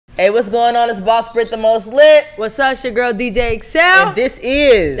Hey, what's going on? It's Boss Britt, the most lit. What's up? It's your girl DJ eXeL. And this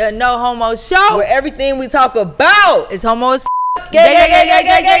is the No Homo Show, where everything we talk about is homo as gay.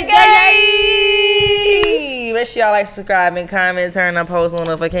 Make sure y'all like, subscribe, and comment, turn the post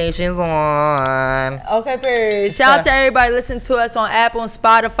notifications on. Okay, period. Shout out to everybody listening to us on Apple and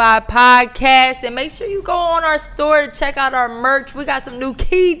Spotify podcasts, and make sure you go on our store to check out our merch. We got some new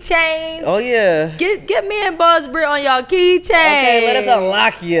keychains. Oh yeah. Get me and Buzz Britt on y'all keychains. Okay, let us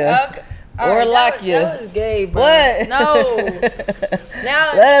unlock you. Okay. Or right, lock you. That was gay, bro. What? No.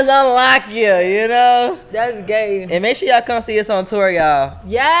 Now let us unlock you, you know? That's gay. And make sure y'all come see us on tour, y'all.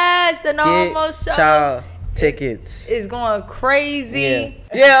 Yes, the No Homo Show. Y'all tickets. It's going crazy.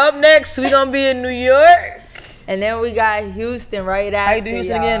 Yeah, up next, we going to be in New York. And then we got Houston right after. How you do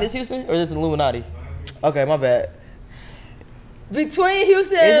Houston again? This Houston? Or is this Illuminati? Okay, my bad. Between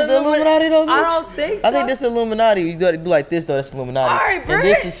Houston and Is it the Illuminati though, bitch? I don't think so. I think this is Illuminati. You gotta do like this though, that's Illuminati. All right, Britt, and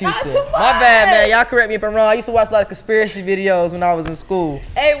this is Houston. not too much. My bad, man. Y'all correct me if I'm wrong. I used to watch a lot of conspiracy videos when I was in school.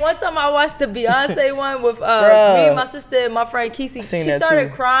 Hey, one time I watched the Beyonce one with me and my sister and my friend Kesey. She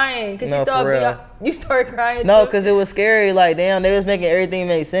started crying because she thought Beyonce. You started crying No, too? because it was scary. Like, damn, they was making everything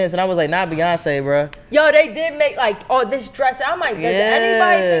make sense. And I was like, not Beyonce, bro. Yo, they did make like, oh, this dress. I'm like, does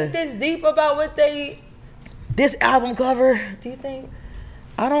anybody think this deep about what they... This album cover? Do you think?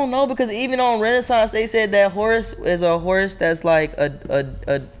 I don't know, because even on Renaissance they said that horse is a horse that's like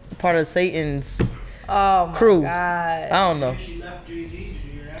a part of Satan's crew. God. I don't know. She left Jay-Z.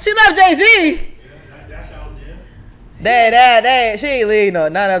 She left Jay-Z? Yeah, that's out there. Dad, she ain't leaving no.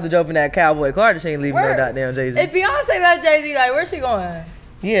 Not after jumping that cowboy car, she ain't leaving no goddamn Jay-Z. If Beyonce left Jay-Z, like, where's she going?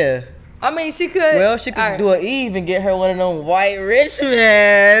 Yeah. I mean, she could. Well, she could do an Eve and get her one of them white rich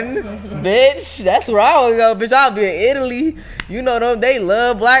men. Bitch, that's where I would go. Bitch, I'll be in Italy. You know them, they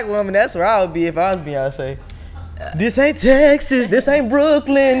love black women. That's where I would be if I was Beyonce. This ain't Texas. This ain't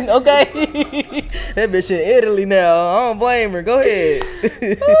Brooklyn. Okay? That bitch in Italy now. I don't blame her. Go ahead.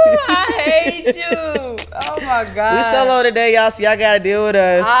 Ooh, I hate you. Oh, my God. We solo today, y'all, so y'all got to deal with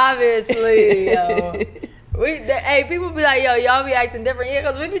us. Obviously, yo. Hey, people be like, yo, y'all be acting different. Yeah,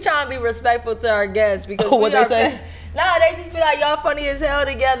 because we be trying to be respectful to our guests. Because what they say? Nah, they just be like, y'all funny as hell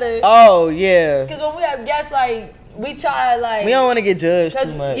together. Oh, yeah. Because when we have guests, like, we try, like... We don't want to get judged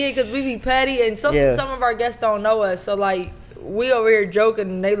too much. Yeah, because we be petty, and some of our guests don't know us. So, like, we over here joking,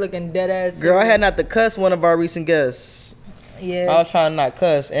 and they looking dead ass. Girl, I had not to cuss one of our recent guests. Yeah. I was trying to not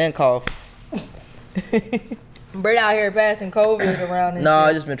cuss and cough. Britt out here passing COVID around and No, shit.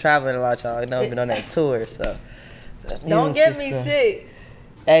 I just been traveling a lot, y'all. You know, I've been on that tour, so. Don't get me sick.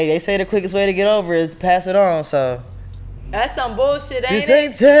 Hey, they say the quickest way to get over is pass it on, so. That's some bullshit, ain't This it?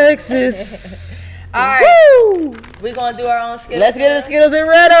 ain't Texas. All right. Woo! We gonna do our own Skittles. Let's get into Skittles and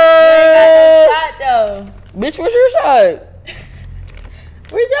Riddles. Shot, though. Bitch, where's your shot?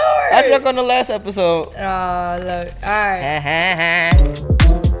 Where's yours? I drank on the last episode. Oh, look. All right.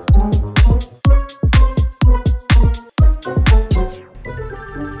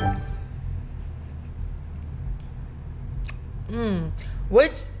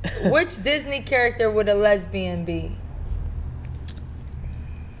 Which Disney character would a lesbian be?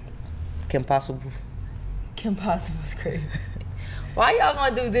 Kim Possible. Kim Possible's crazy. Why y'all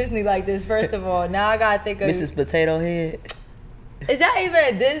gonna do Disney like this? First of all, now I gotta think of Mrs. Potato Head. Is that even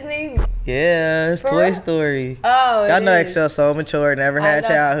a Disney? Yeah, it's Toy Story. Oh, y'all know eXeL so mature, never had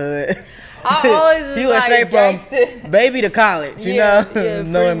childhood. I always was you went like straight from baby to college, you know? Yeah,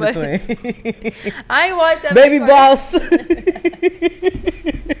 no in much. between. I ain't watched that. Baby boss.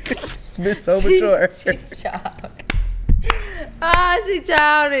 Bitch so mature. She's childish. She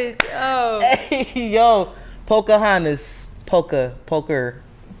childish. Oh. Hey, yo. Pocahontas. Poker. Pocahontas.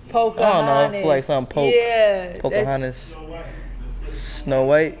 I don't know. Like something poke. Yeah. Pocahontas. Snow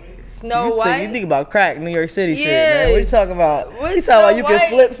White. Snow White? You think about crack, New York City shit, Yeah. man. What you talking about? What's You talking about you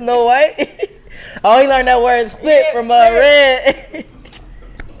can flip Snow White? Oh, he learned that word split from Red.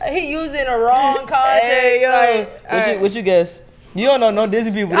 He using the wrong context. Hey, yo. Like, what you guess? You don't know no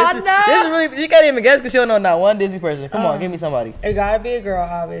Disney people. I know. This is really, you can't even guess because you don't know not one Disney person. Come on, give me somebody. It gotta be a girl,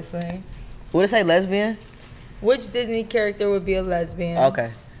 obviously. Would it say lesbian? Which Disney character would be a lesbian?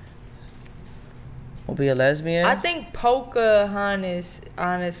 Okay. Will be a lesbian? I think Pocahontas,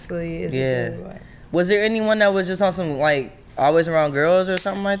 honestly, is a good one. Was there anyone that was just on some, like, always around girls or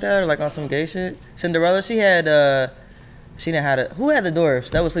something like that? Or, like, on some gay shit? Cinderella, she didn't have who had the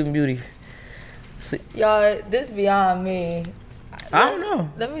dwarfs? That was Sleeping Beauty. Y'all, this beyond me. I don't know.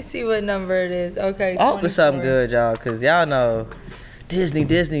 Let me see what number it is. Okay, I hope it's something good, y'all, because y'all know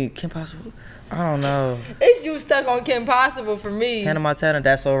Disney, Kim Possible. I don't know. It's you stuck on Kim Possible for me. Hannah Montana,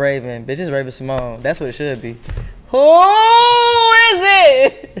 That's So Raven. Bitch, it's Raven Simone. That's what it should be. Who is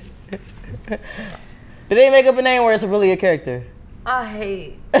it? Did they make up a name where it's really a character? I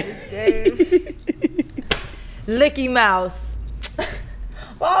hate this game. Licky Mouse.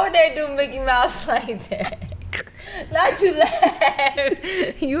 Why would they do Mickey Mouse like that? Not you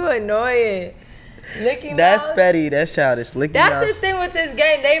laugh. You annoying. Licky Mouse. That's petty. That's childish. Licky That's Mouse. the thing with this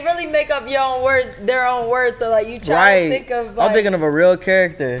game. They really make up their own words. So like you try to think of like. I'm thinking of a real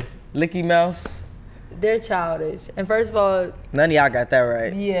character. Licky Mouse. They're childish. And first of all, none of y'all got that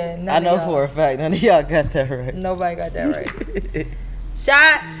right. Yeah, I know for a fact none of y'all got that right. Nobody got that right.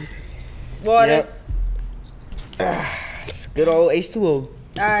 Shot. Water. Yep. It's good old H2O. All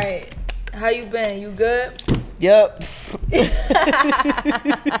right. How you been? You good? Yep.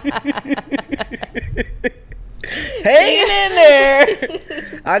 Hanging in there.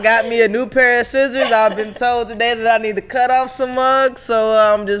 I got me a new pair of scissors. I've been told today that I need to cut off some mugs, so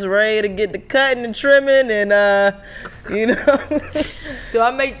I'm just ready to get the cutting and trimming, and you know. Do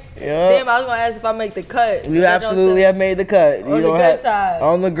I make? Yep. Damn, I was gonna ask if I make the cut. You absolutely have made the cut. On the good side.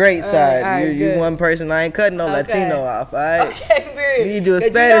 On the great side. All right, you one person. I ain't cutting no Latino off. All right. Okay, period. Need you a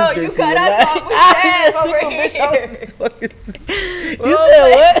Spanish bitch. You cut us off with that over here. You said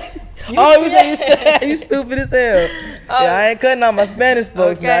what? You said you stupid as hell. Yeah, I ain't cutting out my Spanish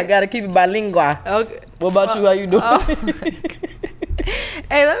folks now. I gotta keep it bilingual. Okay. What about you? How you doing?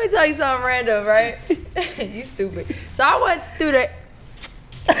 Hey, let me tell you something random, right? You stupid. So I went through the.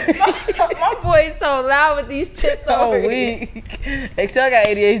 My boy's so loud with these chips over here. eXeL got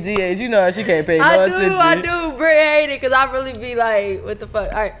ADHD age. You know she can't pay no attention. I do. Britt hate it because I really be like, what the fuck?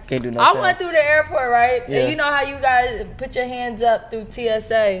 All right. Can't do no I went through the airport, right? Yeah. And you know how you guys put your hands up through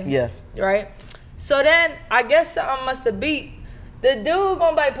TSA? Yeah. Right? So then I guess something must have beat. The dude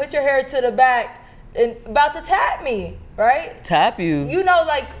gonna like put your hair to the back and about to tap me, right? Tap you? You know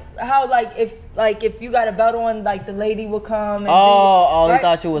like how if you got a belt on, like the lady will come and right? He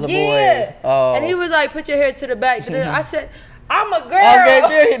thought you was a boy. Oh. And he was like, put your hair to the back. I said, I'm a girl. Okay,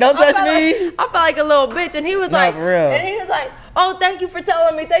 period. Don't touch me. I felt like a little bitch. And he was like, for real. And he was like, oh, thank you for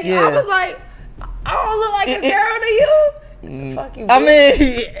telling me. Thank you. I was like, I don't look like a girl to you. Fuck you, bitch. I mean,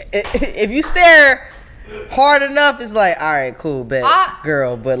 if you stare hard enough, it's like, all right, cool, bet,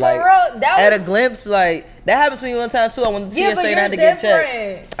 girl. But like, real, at a glimpse, like, that happens to me one time too. I went to TSA and I had to get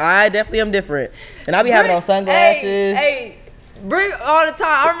checked. I definitely am different. And I be having on sunglasses. Hey, Britt all the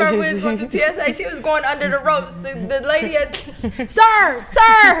time. I remember we was going to TSA. She was going under the ropes. The lady had, sir.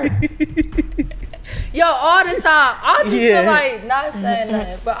 Yo, all the time. I just feel like not saying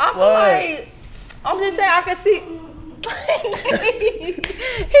nothing. But I feel like, I'm just saying I can see.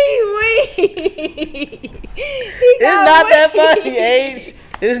 He weak. It's not that funny, H.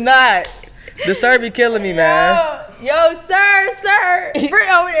 It's not. The sir be killing me, man. Yo, sir. Britt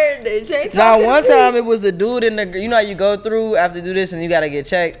over there. She ain't now, one time it was a dude in the, you know how you go through after you do this and you gotta get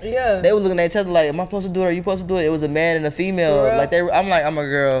checked? Yeah. They were looking at each other like, am I supposed to do it? Are you supposed to do it? It was a man and a female. Like I'm like, I'm a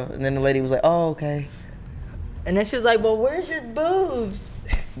girl. And then the lady was like, oh, okay. And then she was like, well, where's your boobs?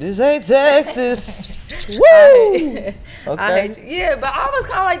 This ain't Texas. Woo! Okay. I hate you. Yeah, but I was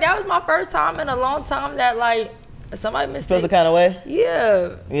kind of like, that was my first time in a long time that like, somebody mistake. Feels the kind of way?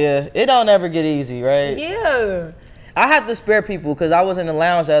 Yeah. Yeah, it don't ever get easy, right? Yeah. I have to spare people because I was in the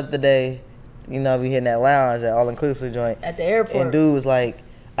lounge the other day. You know, we hitting that lounge, that all-inclusive joint. At the airport. And dude was like,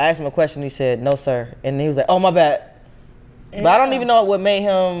 I asked him a question, he said, no, sir. And he was like, oh, my bad. Yeah. But I don't even know what made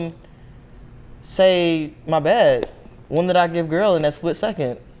him say, my bad. When did I give girl in that split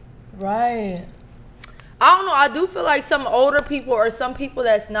second? Right. I don't know. I do feel like some older people or some people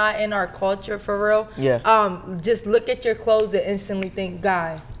that's not in our culture for real. Yeah. Just look at your clothes and instantly think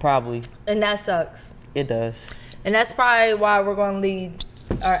guy. Probably. And that sucks. It does. And that's probably why we're going to lead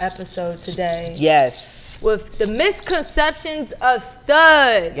our episode today. Yes. With the misconceptions of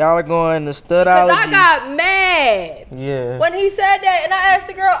studs. Y'all are going the studology. Because I got mad. Yeah. When he said that, and I asked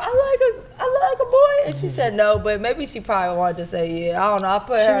the girl, I like a boy, and she said no, but maybe she probably wanted to say yeah. I don't know. I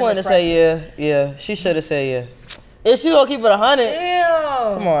put her. She wanted to say yeah. She should have said yeah. If she gonna keep it 100.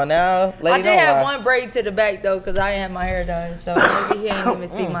 Damn. Come on now, lady. I did have one braid to the back though, cause I didn't have my hair done, so maybe he ain't even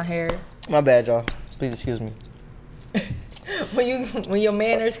see my hair. My bad, y'all. Please excuse me. when your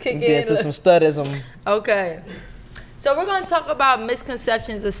manners kick in. Get into some studism. Okay. So we're gonna talk about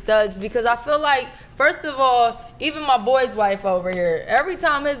misconceptions of studs because I feel like, first of all, even my boy's wife over here, every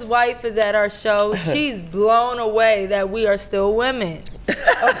time his wife is at our show, she's blown away that we are still women.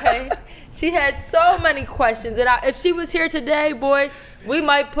 Okay? She has so many questions, and if she was here today, boy, we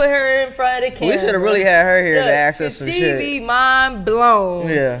might put her in front of the camera. We should have really had her here to ask us some shit. She be mind blown.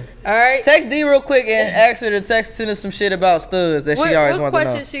 Yeah. All right. Text D real quick and ask her to send us some shit about studs that she always wants to know. What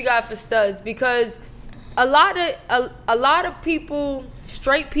question she got for studs? Because a lot of people,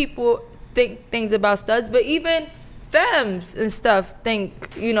 straight people, think things about studs, but even femmes and stuff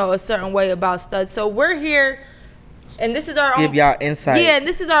think, you know, a certain way about studs. So we're here, and this is our own, give y'all insight. Yeah, and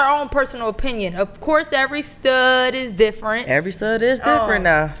this is our own personal opinion. Of course, every stud is different. Every stud is different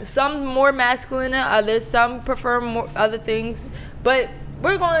now. Some more masculine than others. Some prefer more other things. But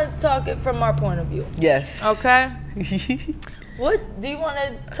we're going to talk it from our point of view. Yes. Okay. Do you want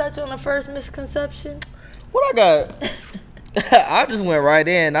to touch on the first misconception? What I got? I just went right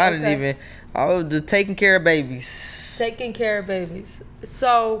in. I was just taking care of babies. Taking care of babies.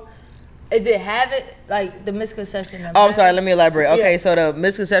 So, is it like the misconception? Oh, I'm sorry. Let me elaborate. Okay, Yeah. so the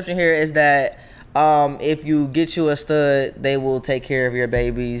misconception here is that if you get you a stud, they will take care of your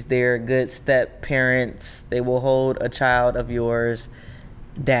babies. They're good step parents. They will hold a child of yours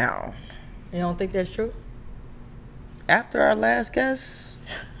down. You don't think that's true? After our last guest,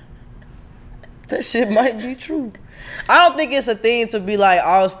 that shit might be true. I don't think it's a thing to be like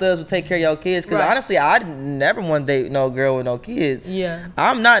all studs will take care of your kids. Because honestly, I never want to date no girl with no kids. Yeah.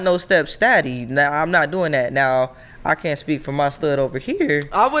 I'm not no step statty. Now, I'm not doing that. Now, I can't speak for my stud over here.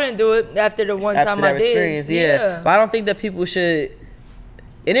 I wouldn't do it after the one time I did. Experience, yeah. But I don't think that people should.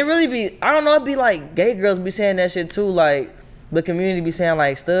 And it really be, I don't know, it'd be like gay girls be saying that shit too. Like, the community be saying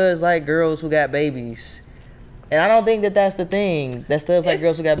like studs like girls who got babies. And I don't think that that's the thing. That studs like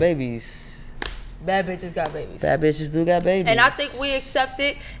girls who got babies. Bad bitches got babies. Bad bitches do got babies. And I think we accept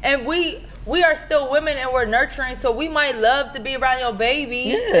it. And we are still women and we're nurturing. So we might love to be around your baby.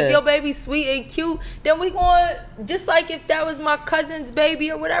 Yeah. If your baby's sweet and cute, then we going, just like if that was my cousin's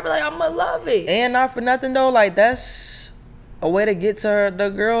baby or whatever, like I'm going to love it. And not for nothing though, like that's a way to get to the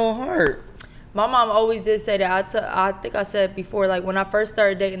girl heart. My mom always did say that. I think I said before, like when I first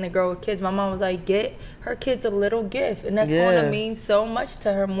started dating a girl with kids, my mom was like, get her kids a little gift. And that's going to mean so much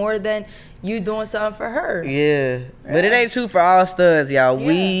to her, more than you doing something for her. Yeah. But it ain't true for all studs, y'all. Yeah.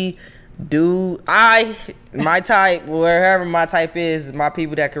 We do, my type, wherever my type is, my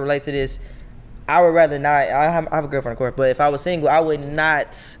people that can relate to this, I would rather not, I have a girlfriend of course, but if I was single, I would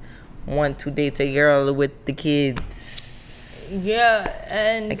not want to date a girl with the kids. Yeah,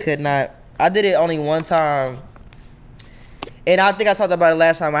 and I could not. I did it only one time, and I think I talked about it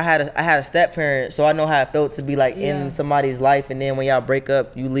last time. I had a step parent, so I know how it felt to be like in somebody's life, and then when y'all break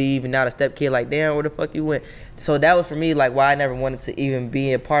up, you leave, and now the step kid like, damn, where the fuck you went? So that was for me like why I never wanted to even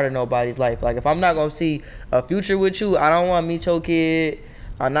be a part of nobody's life. Like if I'm not gonna see a future with you, I don't want to meet your kid.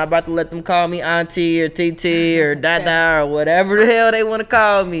 I'm not about to let them call me auntie or TT or dada or whatever the hell they want to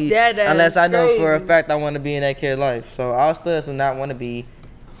call me, Dada, unless I know crazy. for a fact I want to be in that kid's life. So all studs will not want to be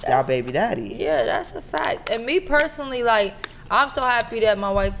y'all baby daddy. Yeah, that's a fact. And me personally, like, I'm so happy that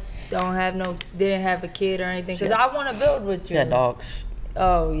my wife didn't have a kid or anything, because I want to build with you. Yeah, dogs.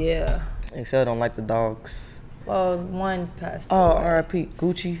 Oh, yeah. eXeL don't like the dogs. Well, one passed Oh, away. R.I.P.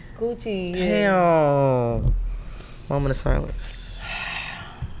 Gucci. Gucci, yeah. Damn. Moment of silence.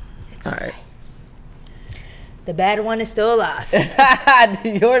 It's All okay. right. The bad one is still alive.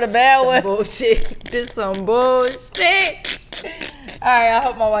 You're the bad one. Bullshit. This some bullshit. All right, I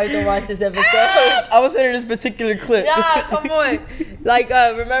hope my wife don't watch this episode. I was in this particular clip. Nah, come on. Like,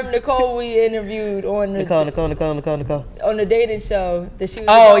 remember Nicole we interviewed on the Nicole. on the dating show that she was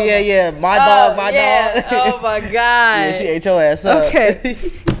Oh, on? yeah. My dog. Oh my god. Yeah, she ate your ass up. Okay.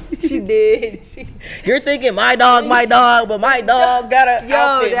 She did. You're thinking my dog, but my dog got a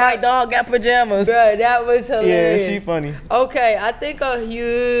outfit. My dog got pajamas. Bruh, that was hilarious. Yeah, she funny. Okay, I think a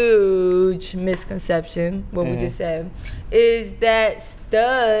huge misconception, what we just said, is that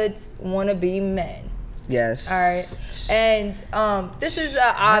studs want to be men. Yes. All right. And this is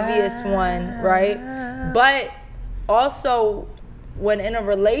an obvious one, right? But also, when in a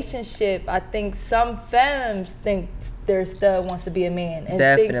relationship, I think some femmes think their stud wants to be a man. And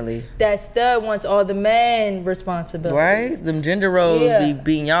Definitely. thinks that stud wants all the man responsibilities. Right? Them gender roles be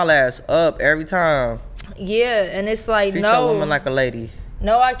beating y'all ass up every time. Yeah, and it's like, Treat your woman like a lady.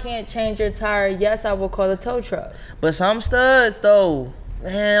 No, I can't change your tire. Yes, I will call a tow truck. But some studs, though,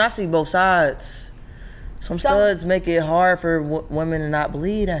 man, I see both sides. Some studs make it hard for women to not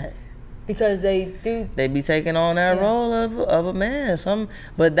believe that. Because they do. They be taking on that role of a man.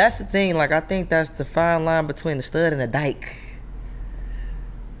 But that's the thing. Like, I think that's the fine line between the stud and the dyke.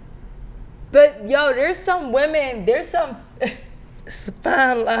 But, yo, there's some women, It's the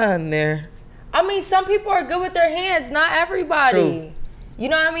fine line there. I mean, some people are good with their hands. Not everybody. True. You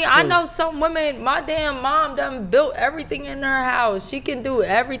know what I mean? True. I know some women, my damn mom done built everything in her house. She can do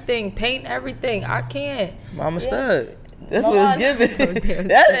everything, paint everything. I can't. Mama stud. That's My what it's mom giving. don't damn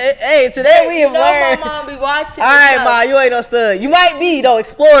Hey, today we have learned. My mom be watching. All right, Ma, you ain't no stud. You might be though.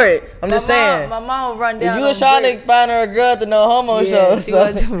 Explore it. I'm just saying. My mom will run down. If you was trying to find her a girl at the No Homo Show, she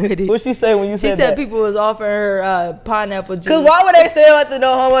wasn't with it. What she say when you said that? She said people was offering her pineapple juice. Cause why would they say at the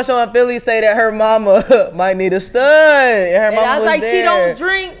No Homo Show in Philly say that her mama might need a stud? And her mama I was like, there. she don't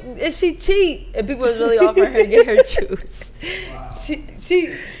drink. Is she cheap? And people was really offering her to get her juice. Wow.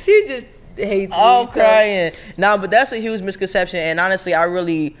 She just hates me. I'm crying. Nah, but that's a huge misconception. And honestly, I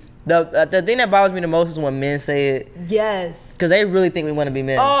really the thing that bothers me the most is when men say it. Yes. Cause they really think we want to be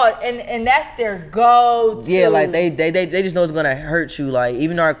men. Oh, and that's their go-to. Yeah, like they just know it's gonna hurt you. Like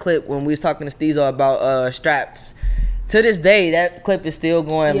even our clip when we was talking to Steezo about straps. To this day, that clip is still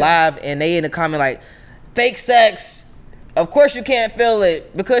going live, and they in the comment like, fake sex. Of course you can't feel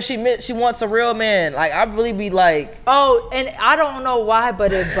it because she wants a real man. Like I really be like, oh, and I don't know why,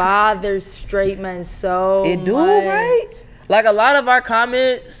 but it bothers straight men so it do much. right. Like a lot of our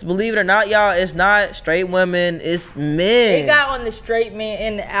comments, believe it or not, y'all, it's not straight women, it's men. It got on the straight man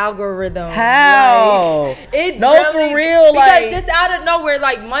in the algorithm. How? Like, it No, really, for real, because like just out of nowhere,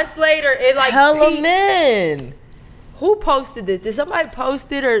 like months later, it like hella peaked. men. Who posted this? Did somebody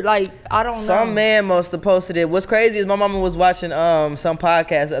post it or like I don't know? Some man must have posted it. What's crazy is my mama was watching some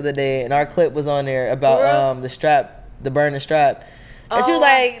podcast the other day, and our clip was on there about the burning strap. And she was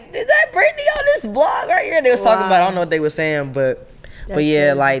like, is that Brittany on this blog right here? And they was talking about, I don't know what they were saying, but yeah,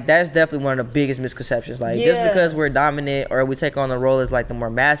 crazy. Like that's definitely one of the biggest misconceptions. Like just because we're dominant or we take on the role as like the more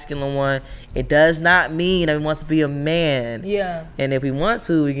masculine one, it does not mean that we want to be a man. Yeah. And if we want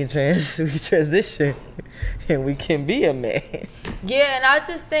to, we can transition and we can be a man. Yeah, and I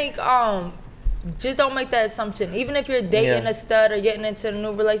just think just don't make that assumption. Even if you're dating a stud or getting into a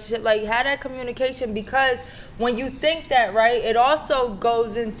new relationship, like have that communication, because when you think that, right, it also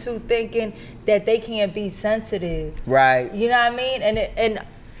goes into thinking that they can't be sensitive. Right. You know what I mean? And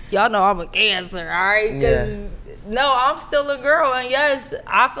y'all know I'm a Cancer, all right? No, I'm still a girl, and yes,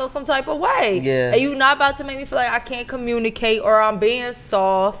 I feel some type of way. Yeah. And you not about to make me feel like I can't communicate or I'm being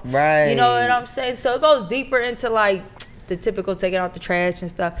soft. Right. You know what I'm saying? So it goes deeper into like the typical taking out the trash and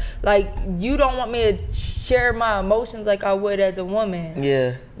stuff. Like you don't want me to share my emotions like I would as a woman.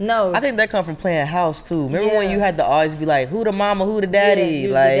 Yeah. No. I think that come from playing house too. Remember when you had to always be like, who the mama, who the daddy? Yeah, you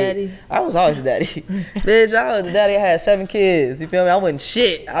like the daddy. I was always the daddy. Bitch, I was the daddy. I had 7 kids. You feel me? I wasn't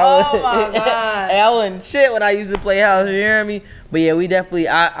shit. My God. I wasn't shit when I used to play house. You hear me? But yeah, we definitely.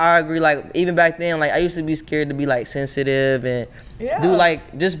 I agree. Like even back then, like I used to be scared to be like sensitive and do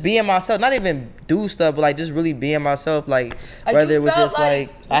like just being myself. Not even do stuff, but like just really being myself. Like whether it was just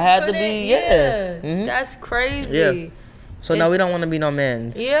like I had to be. Yeah. Mm-hmm. That's crazy. Yeah. So no, we don't want to be no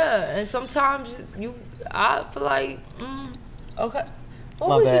men. Yeah, and sometimes I feel like, okay. What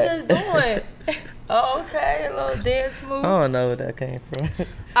My was bad. you just doing? Oh, okay, a little dance move. I don't know where that came from.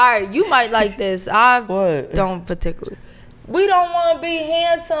 All right, you might like this. I What? don't particularly. We don't want to be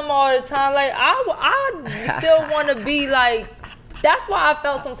handsome all the time. Like I still want to be like. That's why I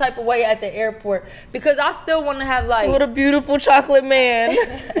felt some type of way at the airport, because I still want to have like. What a beautiful chocolate man.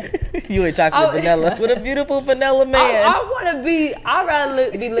 You ain't chocolate vanilla. What a beautiful vanilla man. I want to be. I'd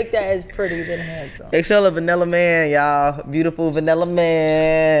rather be looked at as pretty than handsome. eXeL a vanilla man, y'all. Beautiful vanilla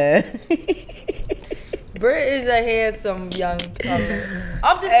man. Britt is a handsome young couple.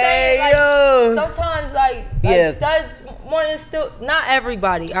 I'm just saying, like, sometimes, like studs want to still, not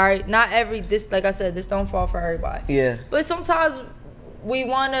everybody, all right? Not this, like I said, this don't fall for everybody. Yeah. But sometimes we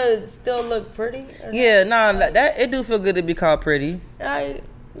want to still look pretty. Yeah, nah, that it do feel good to be called pretty. Like,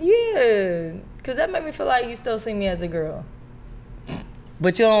 yeah, because that made me feel like you still see me as a girl.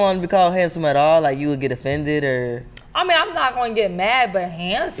 But you don't want to be called handsome at all? Like, you would get offended or... I mean, I'm not going to get mad, but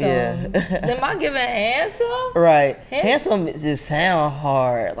handsome. Yeah. Am I giving handsome? Right. Handsome just sound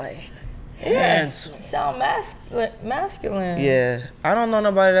hard. Like, handsome. It sound masculine. Yeah. I don't know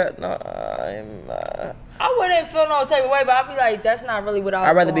nobody that... No, I wouldn't feel no type of way, but I'd be like, that's not really what I was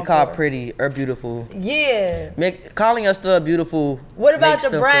I'd rather be called for. pretty or beautiful. Yeah. Calling us still beautiful. What about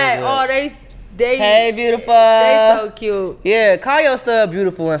the Brad? Oh, they hey, beautiful. They so cute. Yeah, call your stuff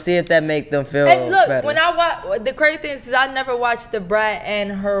beautiful and see if that make them feel and look, better. when I watch, the crazy thing is I never watched the Brat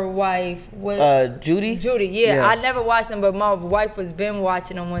and her wife. Judy? Judy, yeah. I never watched them, but my wife was been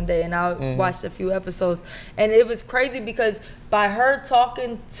watching them one day, and I watched a few episodes. And it was crazy because by her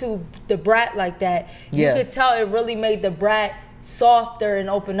talking to the Brat like that, you could tell it really made the Brat softer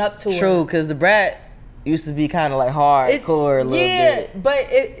and open up to her. True, because the Brat used to be kind of like hardcore a little bit. Yeah, but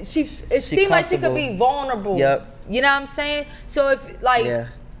it seemed like she could be vulnerable. Yep. You know what I'm saying? So if like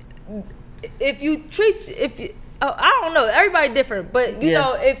if I don't know. Everybody different, but you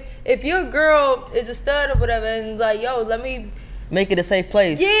know, if your girl is a stud or whatever, and it's like, yo, let me make it a safe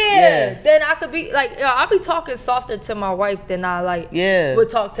place. Yeah. Then I could be like, I'll be talking softer to my wife than I would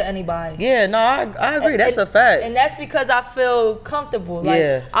talk to anybody. Yeah, no, I agree. That's a fact. And that's because I feel comfortable.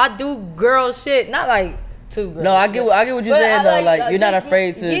 Like I do girl shit, not like too girl. No, I get what you're saying though. Like you're not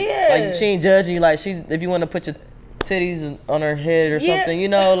afraid to like she ain't judging you. Like if you want to put your titties on her head or something, you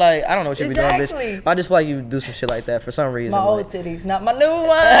know, like I don't know what you be doing, bitch. I just feel like you do some shit like that for some reason. My old titties, not my new one.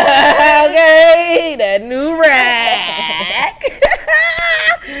 Okay, that new rack.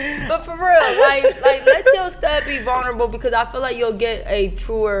 But for real, like let your stud be vulnerable because I feel like you'll get a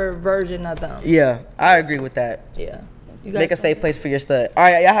truer version of them. Yeah, I agree with that. Yeah, make a safe place for your stud. All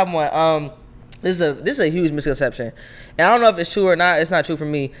right, y'all have one. This is a huge misconception, and I don't know if it's true or not. It's not true for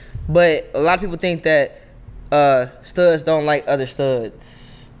me, but a lot of people think that studs don't like other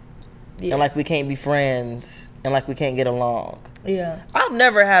studs, and like we can't be friends, and like we can't get along. Yeah, I've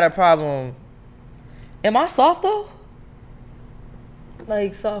never had a problem. Am I soft though?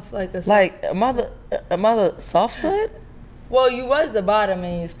 Like soft, like a soft. Like am I the soft stud? Well, you was the bottom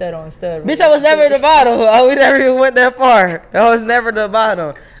and you stood on stud. Bitch, I was never the bottom. We never even went that far. I was never the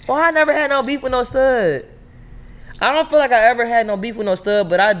bottom. Well, I never had no beef with no stud. I don't feel like I ever had no beef with no stud,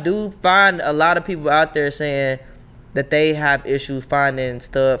 but I do find a lot of people out there saying that they have issues finding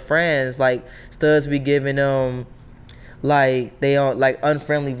stud friends. Like studs be giving them like they don't like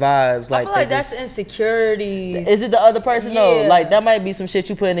unfriendly vibes. Like I feel like that's insecurities. Is it the other person though? Like that might be some shit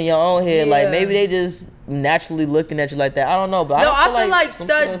you putting in your own head. Like maybe they just naturally looking at you like that. I don't know, but I feel like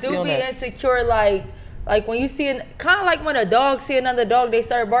studs do be insecure. Like when you see kind of like when a dog see another dog, they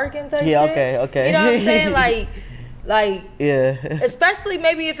start barking type shit. Yeah, okay. You know what I'm saying? Like yeah. Especially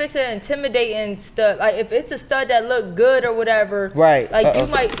maybe if it's an intimidating stud. Like if it's a stud that look good or whatever. Right. Like you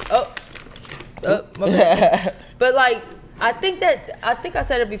might my bad. But like I think I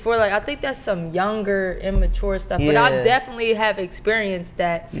said it before. Like I think that's some younger, immature stuff. Yeah. But I definitely have experienced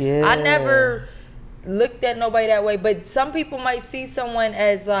that. Yeah. I never looked at nobody that way. But some people might see someone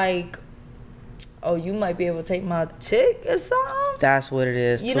as like, oh, you might be able to take my chick or something. That's what it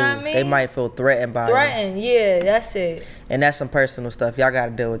is, you too. know what I mean? They might feel threatened by you. Yeah, that's it. And that's some personal stuff. Y'all got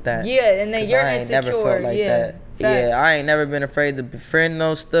to deal with that. Yeah, and then you're I ain't insecure. never felt like that. Facts. Yeah, I ain't never been afraid to befriend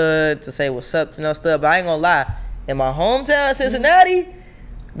no stud, to say what's up to no stud. But I ain't gonna lie. In my hometown, Cincinnati,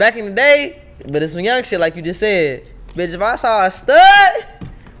 back in the day, but it's some young shit like you just said. Bitch, if I saw a stud,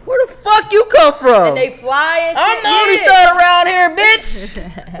 where the fuck you come from? And they fly and shit. I'm the only stud around here, bitch.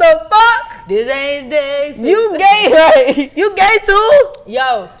 The fuck? This ain't this. You gay, right? You gay too?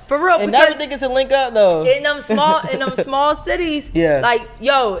 Yo, for real. And never think it's a link up though. In them small cities, like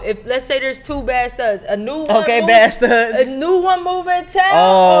yo, if let's say there's two bad studs, a new one. Okay, bad studs. A new one moving town.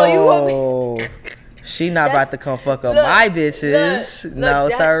 Oh, you want me? She not about to come fuck up my bitches. Look, no,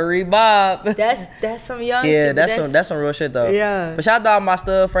 sorry, Bob. That's some young shit. Yeah, that's some real shit though. Yeah. But shout out to all my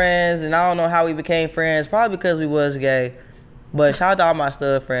stud friends, and I don't know how we became friends. Probably because we was gay. But shout out to all my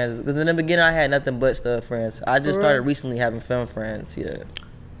stud friends, because in the beginning I had nothing but stud friends. I just started recently having film friends. Yeah.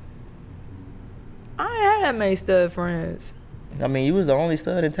 I ain't had that many stud friends. I mean, you was the only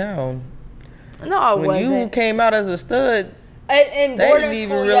stud in town. No, I wasn't. When you came out as a stud, in they didn't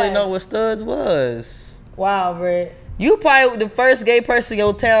even really know what studs was. Wow, Britt. You probably the first gay person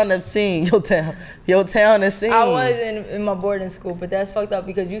your town have seen. Your town has seen. I was in my boarding school, but that's fucked up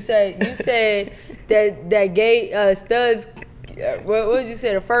because you said that gay studs. What did you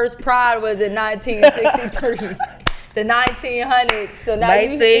say? The first Pride was in 1963. The 1900s. So now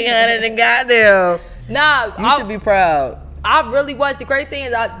 1900 and goddamn. Nah, you should be proud. I really was. The great thing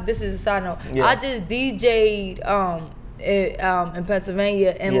is, this is a side note. Yeah. I just DJ'd in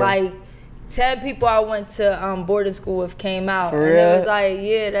Pennsylvania, and like 10 people I went to boarding school with came out. For and real? It was like,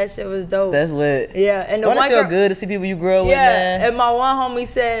 yeah, that shit was dope. That's lit. Yeah, and the Don't one it feel good to see people you grew up with, man? And my one homie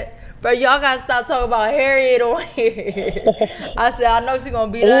said, bro, y'all gotta stop talking about Harriet on here. I said, I know she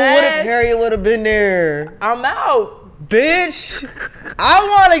gonna be like, what if Harriet would have been there? I'm out. Bitch, I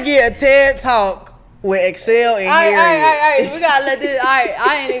want to get a TED Talk with eXeL and Harriet. All right, we gotta let this. All right,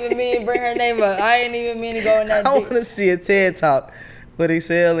 I ain't even mean to bring her name up. I ain't even mean to go in that. I want to see a TED Talk with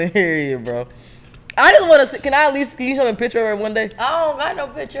eXeL and Harriet, bro. I just want to see. Can you show me a picture of her one day? I don't got no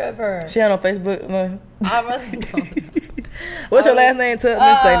picture of her. She had on Facebook? No. I really don't. What's your last name? Tell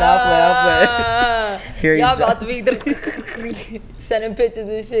me. Say no. I'll play. Here y'all about to be sending pictures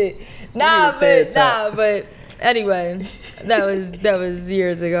and shit. But anyway, that was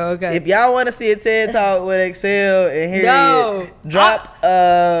years ago. Okay. If y'all want to see a TED Talk with eXeL and Harriet, drop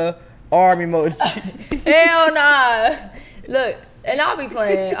arm emoji. Hell nah. Look, And I'll be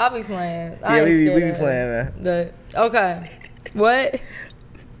playing. I Yeah, ain't we scared be of playing, man. But, okay. What?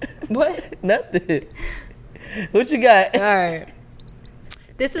 What? Nothing. What you got? All right.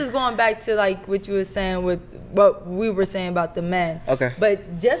 This was going back to like what you were saying with what we were saying about the men. Okay.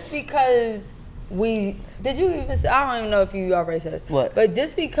 But just because did you even say, I don't even know if you already said what? But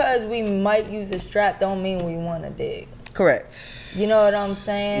just because we might use a strap don't mean we want to dig. Correct. You know what I'm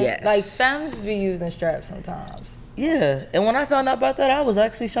saying? Yes. Like femmes be using straps sometimes. Yeah, and when I found out about that, I was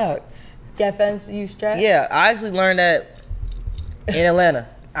actually shocked. That femmes use straps? Yeah, I actually learned that in Atlanta.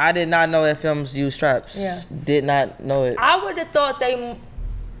 I did not know that femmes use straps. Yeah. Did not know it. I would have thought they,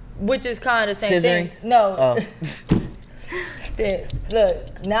 which is kind of the same Scissoring? thing. No. Oh.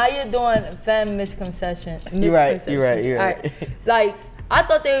 Look, now you're doing femme misconceptions. You're right. All right. Like, I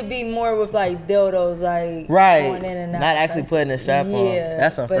thought they would be more with like dildos, like going in and out. Not actually putting a strap on. Yeah,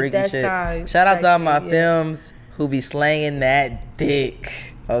 That's some but freaky that's shit. kinda Shout out to all sexy, my yeah. femmes who be slanging that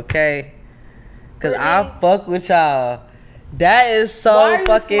dick. Okay? Cause Brittany? I fuck with y'all. That is Why so are you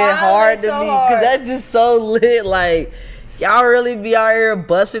fucking smiling hard to so me. hard? Cause that's just so lit. Like, y'all really be out here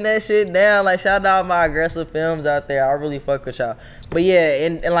busting that shit down. Like, shout out my aggressive films out there. I really fuck with y'all. But yeah,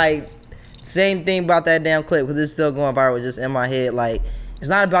 and like, same thing about that damn clip, because it's still going viral just in my head. Like, it's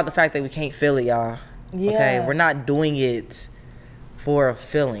not about the fact that we can't feel it, y'all. Yeah. Okay? We're not doing it for a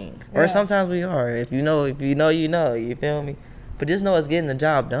feeling. Or Yeah. sometimes we are. If you know, you know. You feel me? But just know it's getting the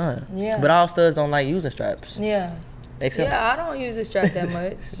job done. Yeah. But all studs don't like using straps. Yeah. Except, Yeah, I don't use the strap that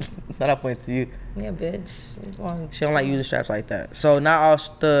much. not I point to you. Yeah, bitch. She don't like using straps like that. So not all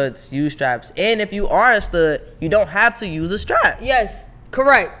studs use straps. And if you are a stud, you don't have to use a strap. Yes,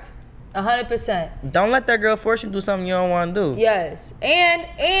 correct. 100%. Don't let that girl force you to do something you don't want to do. Yes.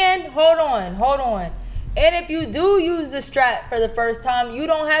 And hold on. And if you do use the strap for the first time, you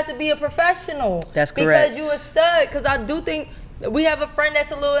don't have to be a professional. That's correct. Because you a stud. Because I do think we have a friend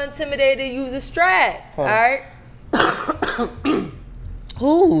that's a little intimidated to use a strap. Huh. All right?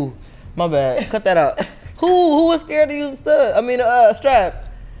 Who? My bad. Cut that out. Who was scared to use a stud? I mean, strap.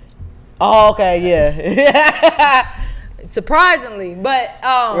 Oh, okay, yeah. Surprisingly. But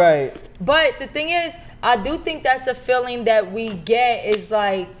Right. But the thing is, I do think that's a feeling that we get is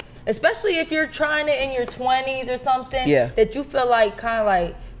like, especially if you're trying it in your 20s or something, Yeah. that you feel like kind of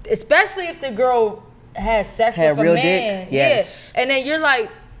like, especially if the girl has sex Had with real a man. dick? Yes. Yeah. And then you're like,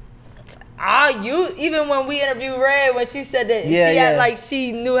 even when we interviewed Red, when she said that Yeah, she yeah. had like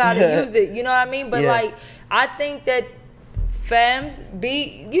she knew how to Yeah. use it, you know what I mean? But Yeah. like, I think that femmes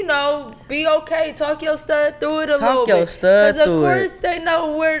be okay. Talk your stud through it a little bit. your stud Because of through it. course they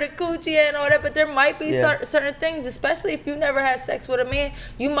know where the coochie and all that, but there might be Yeah. certain things, especially if you never had sex with a man,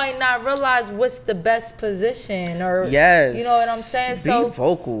 you might not realize what's the best position or Yes. you know what I'm saying? Be So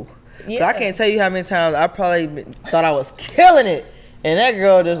vocal. 'Cause Yeah. I can't tell you how many times I probably thought I was killing it. And that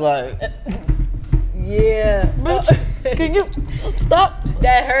girl just like, yeah. bitch, can you stop?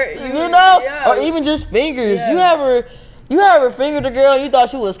 That hurt You know? yeah. Or even just fingers. Yeah. You ever fingered a girl and you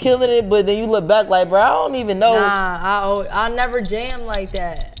thought you was killing it, but then you look back like, bro, I don't even know. Nah, I never jam like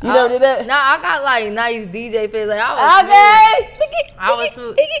that. You never did that? Nah, I got like nice DJ face. Like I was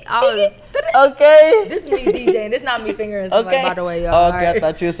smooth. I was. Okay. This is me DJing. This not me fingering somebody, Okay. by the way, y'all. Oh, okay, I alright?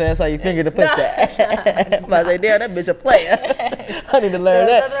 thought you were saying that's how you fingered the pussy. Nah. I'm about to say, damn, that bitch a player. I need to learn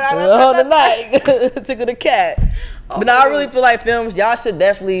that. On the night. Tickle the cat. But no, I really feel like films, y'all should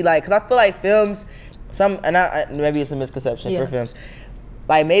definitely like, cause I feel like films, maybe it's a misconception for films.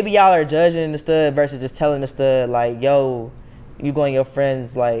 Like maybe y'all are judging the stud versus just telling the stud like, yo, you going your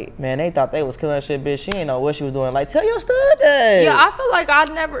friends like, man, they thought they was killing that shit, bitch. She ain't know what she was doing. Like, tell your stud that. Yeah, I feel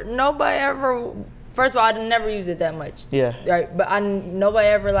like nobody ever. First of all, I never used it that much. Yeah. Right, but nobody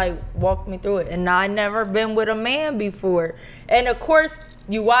ever like walked me through it, and I never been with a man before. And of course,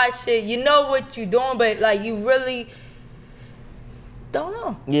 you watch it, you know what you're doing, but like you really don't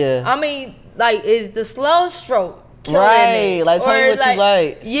know. Yeah. I mean, like, is the slow stroke killing Right. it? Like, tell me Or, what you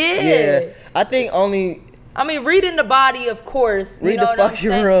like. Yeah. I think only. I mean, reading the body, of course. Read you know the what I'm fucking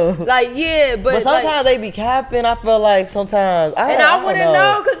saying? room. Like, yeah, but sometimes like, they be capping. I feel like sometimes. I wouldn't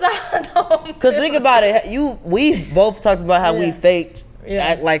know because I don't. Cause think about it. We both talked about how we Yeah. faked Yeah.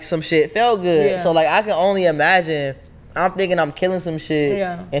 act like some shit felt good. Yeah. So like I can only imagine. I'm thinking I'm killing some shit.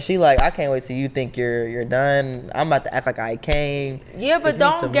 Yeah. And she like, I can't wait till you think you're done. I'm about to act like I came. Yeah, but You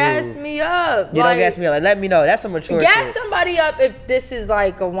need to don't gas move. me up. You like, don't gas me up. Like, let me know. That's some mature gas shit. somebody up if this is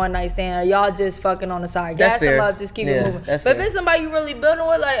like a one night stand or y'all just fucking on the side. That's Gas fair. them up, just keep Yeah, it moving. that's But if fair. it's somebody you really building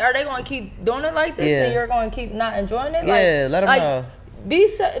with, like, are they gonna keep doing it like this Yeah. and you're gonna keep not enjoying it? Yeah, let 'em like, know. Be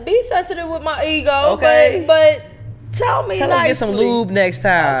sensitive with my ego. Okay. But tell me Tell nicely. them get some lube next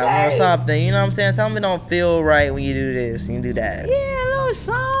time or Okay. something. You know what I'm saying? Tell them it don't feel right when you do this. You do that. Yeah, a little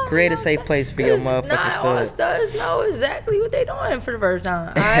song. Create you a know safe what I'm place saying? for your 'Cause motherfucking not all stud. studs know exactly what they doing for the first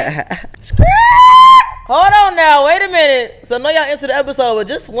time. All right? Hold on now. Wait a minute. So I know y'all into the episode, but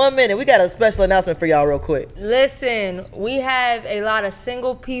just 1 minute. We got a special announcement for y'all real quick. Listen, we have a lot of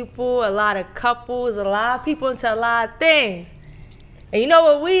single people, a lot of couples, a lot of people into a lot of things. And you know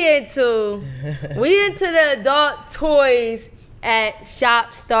what we into? We into the adult toys at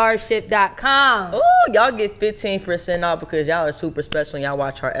shopstarship.com. Ooh, y'all get 15% off because y'all are super special and y'all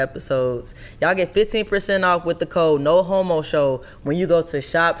watch our episodes. Y'all get 15% off with the code No Homo Show when you go to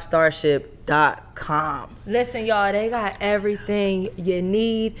shopstarship.com. Listen, y'all, they got everything you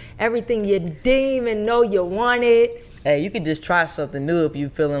need, everything you didn't even know you wanted. Hey, you could just try something new if you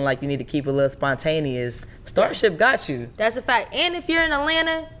feeling like you need to keep a little spontaneous. Starship got you. That's a fact. And if you're in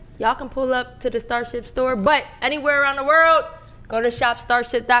Atlanta, y'all can pull up to the Starship store. But anywhere around the world, go to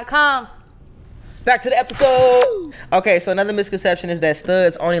shopstarship.com. Back to the episode. Okay, so another misconception is that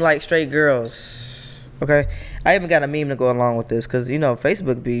studs only like straight girls. Okay, I even got a meme to go along with this because you know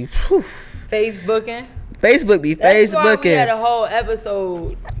Facebook be Facebooking. That's why we had a whole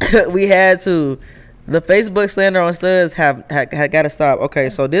episode. we had to. The Facebook slander on studs have got to stop. Okay,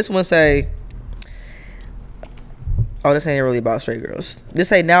 so this one say, oh, this ain't really about straight girls. This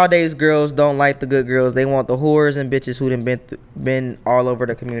say nowadays girls don't like the good girls. They want the whores and bitches who done been all over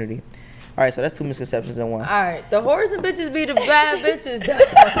the community. All right, so that's two misconceptions in one. All right, the whores and bitches be the bad bitches. Though.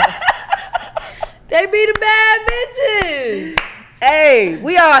 They be the bad bitches. Hey,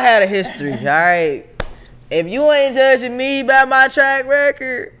 we all had a history, all right? If you ain't judging me by my track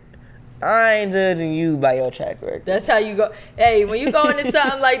record, I ain't judging you by your track record. That's how you go. Hey, when you go into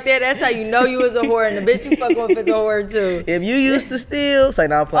something like that, that's how you know you was a whore, and the bitch you fuck with is a whore too. If you used to steal, say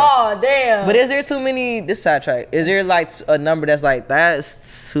not playing. Oh damn. But is there too many? This sidetrack. Is there like a number that's like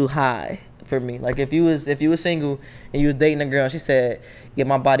that's too high for me? Like if you was single and you was dating a girl, and she said, "Yeah,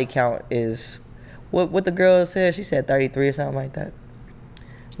 my body count is what the girl said." She said 33 or something like that.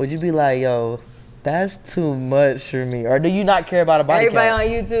 Would you be like, yo, that's too much for me? Or do you not care about a body Everybody count? on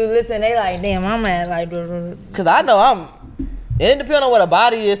YouTube, listen, they like, damn, I'm at like. Cause I know it depends on what a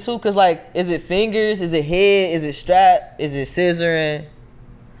body is too. Cause like, is it fingers? Is it head? Is it strap? Is it scissoring?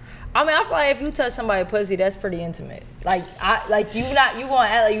 I mean, I feel like if you touch somebody's pussy, that's pretty intimate. Like, you gonna act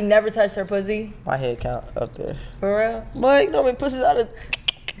like you never touched her pussy? My head count up there. For real? Boy, you know me pussies out of.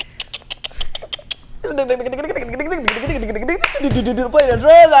 Play the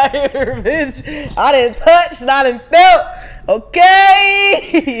drums out here, bitch. I didn't touch, not in felt.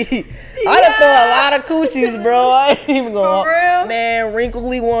 Okay. I done felt a lot of coochies, bro. I ain't even gonna. For real? Man,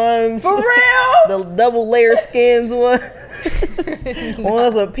 wrinkly ones. For real? The double layer skins one.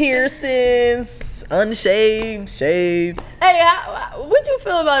 Ones with piercings, unshaved, shaved. Hey, what you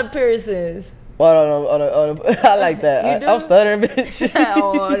feel about piercings? Well, I like that. You do? I'm stuttering, bitch.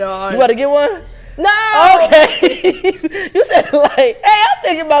 Oh, no. You about to get one? No. Okay. You said like, hey, I'm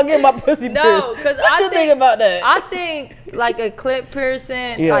thinking about getting my pussy pierced. No, because what you think about that? I think like a clip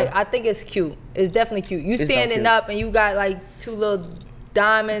piercing, Yeah. like I think it's cute. It's definitely cute. You It's standing cute. up and you got like two little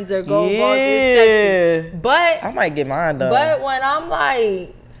diamonds or gold balls. It's sexy. But I might get mine done. But when I'm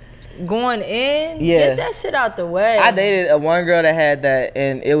like going in, Yeah. get that shit out the way. I dated a one girl that had that,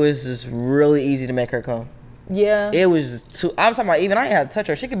 and it was just really easy to make her come. Yeah. It was too. I'm talking about even I ain't had to touch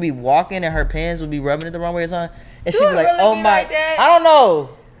her. She could be walking and her pants would be rubbing it the wrong way or something, and Do she'd it be like, really "Oh be my!" like that? I don't know.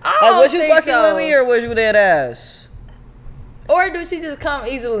 I Like, don't was you think fucking so. with me or was you dead ass? Or do she just come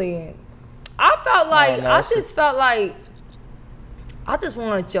easily? I felt like no, I it's just felt like I just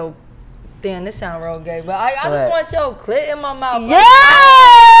wanted your. Damn, this sound real gay, but I just What? want your clit in my mouth.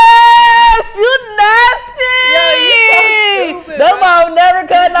 Yes, you nasty. Yo, you so stupid, That's bro. why I'm never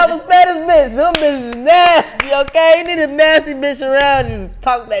cutting off a Spanish bitch. Them bitches nasty, okay? You need a nasty bitch around you to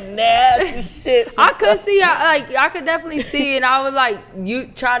talk that nasty shit. I could see, I could definitely see, and I would like you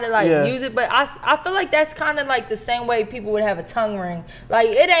try to like Yeah. use it, but I feel like that's kind of like the same way people would have a tongue ring. Like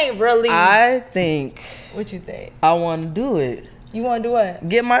it ain't really. I think What you think? I want to do it. You want to do what?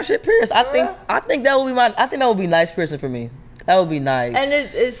 Get my shit pierced. I For think real? that would be my. I think that would be nice piercing for me. That would be nice. And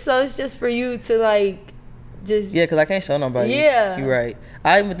it's just for you to like, just. Yeah, cause I can't show nobody. Yeah. You right.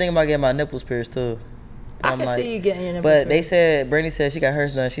 I even think about getting my nipples pierced too. I can see you getting your nipples But they pierced. said, Brittany said she got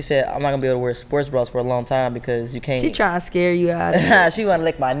hers done. She said, I'm not gonna be able to wear sports bras for a long time because you can't. She trying to scare you out of it. She wanna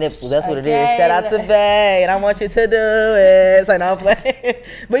lick my nipples. That's what it Okay. is. Shout out to Bay, and I want you to do it. It's like, no, I'm playing.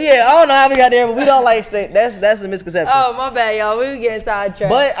 But yeah, I don't know how we got there, but we don't like straight. That's a misconception. Oh, my bad, y'all. We were getting sidetracked.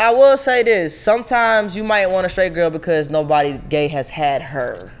 But I will say this: sometimes you might want a straight girl because nobody gay has had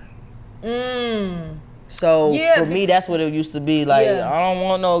her. So Yeah, for me, that's what it used to be. Like, Yeah. I don't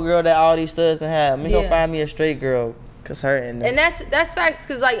want no girl that all these studs have. Let me go Yeah. find me a straight girl. Cause her And that's facts,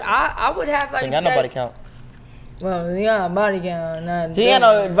 cause like I would have like ain't got that, nobody count. Well, yeah, body count. She ain't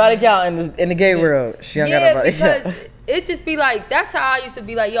no body count in the gay world. She don't got no body because count. it just be like, that's how I used to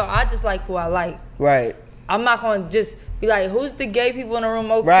be like, yo, I just like who I like. Right. I'm not gonna just be like, who's the gay people in the room?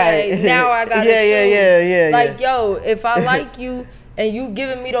 Okay, Right. now I gotta Yeah. Like, yo, if I like you and you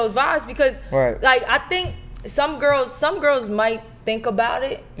giving me those vibes, because Right. like I think some girls might think about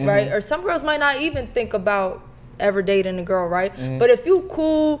it, right? Or some girls might not even think about ever dating a girl, right? But if you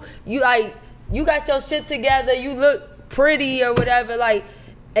cool, you like, you got your shit together, you look pretty or whatever, like,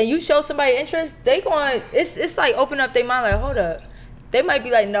 and you show somebody interest, they going, it's like open up their mind, like, hold up. They might be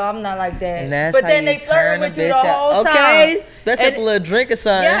like, no, I'm not like that. And that's but how then you they flirting turn a with you the bitch whole out. time. Okay. Especially And- with a little drink or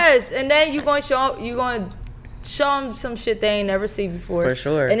something. Yes, and then you gonna show them some shit they ain't never seen before. For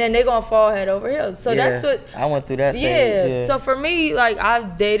sure. And then they gonna fall head over heels. So that's what I went through that stage. Yeah. So for me, like,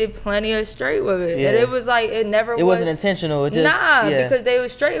 I've dated plenty of straight women. Yeah. And it was like, it never was. It wasn't intentional. It just because they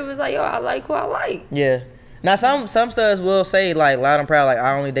was straight. It was like, yo, I like who I like. Yeah. Now some studs will say like loud and proud, like,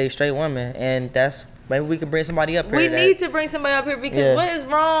 I only date straight women, and that's, maybe we can bring somebody up here. We need to bring somebody up here because what is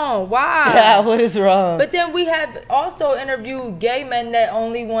wrong? Why? Yeah, what is wrong? But then we have also interviewed gay men that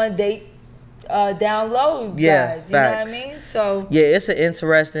only want to date down low guys. You facts. know what I mean? So yeah, it's an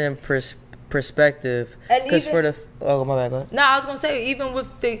interesting perspective. And Because even- for the my bad, go ahead. no, I was gonna say, even with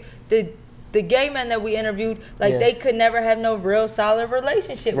the gay men that we interviewed, like, Yeah. they could never have no real solid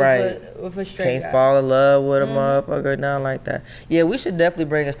relationship with a straight Can't guy. fall in love with a motherfucker down like that. Yeah, we should definitely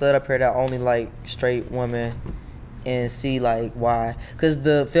bring a stud up here that only like straight women and see like why. Cause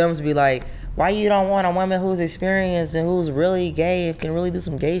the films be like, why you don't want a woman who's experienced and who's really gay and can really do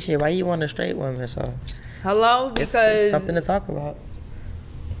some gay shit? Why you want a straight woman? So Hello, it's because something to talk about.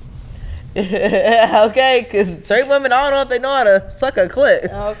 Okay, cause straight women, I don't know if they know how to suck a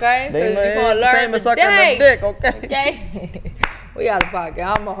clit. okay, They because you're gonna same learn as sucking today. a dick, okay? Okay, we got a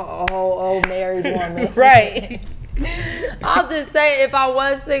podcast. I'm a whole old married woman. Right. I'll just say, if I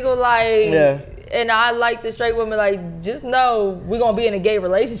was single, like, and I like the straight woman, like, just know we're gonna be in a gay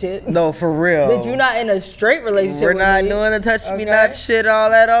relationship. No, for real. But you're not in a straight relationship. We're with not me. doing the touch me Okay. not shit, all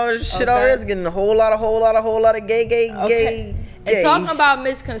that other shit over Okay. there. It's getting a whole lot of gay. And talking about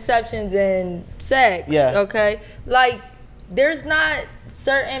misconceptions and sex, Yeah. okay? Like, there's not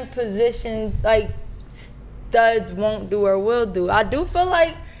certain positions, like, studs won't do or will do. I do feel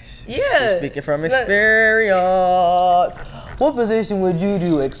like, yeah. Speaking from Look, experience. What position would you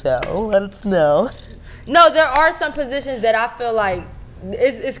do, eXeL? Let us know. No, there are some positions that I feel like,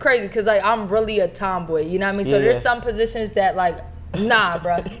 it's crazy, because, like, I'm really a tomboy, you know what I mean? So Yeah. there's some positions that, like, nah,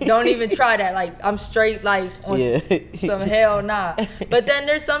 bro, don't even try that. Like, I'm straight, like, on some hell nah. But then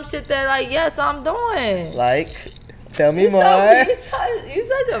there's some shit that, like, yes, I'm doing. Like, tell me You more. you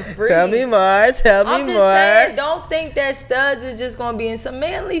such a freak. Tell me more. Tell me I'm just more. saying, don't think that studs is just gonna be in some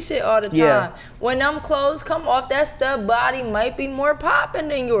manly shit all the time. Yeah. When them clothes come off, that stud body might be more popping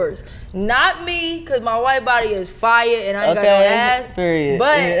than yours. Not me, cause my white body is fire and I ain't got no ass. Period.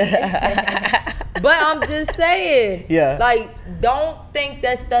 But Yeah. but I'm just saying, Yeah. like, don't think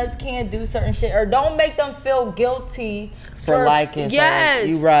that studs can't do certain shit, or don't make them feel guilty For liking something. Yes,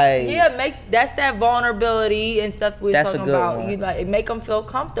 You right. Yeah, that's that vulnerability and stuff we're That's a talking good about. one. You like, make them feel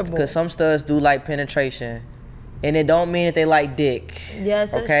comfortable. Because some studs do like penetration. And it don't mean that they like dick.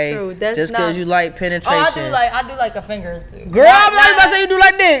 Yes, that's okay? true. That's just not. because you like penetration. Oh, I do like a finger or two. Girl, I'm not about to say you do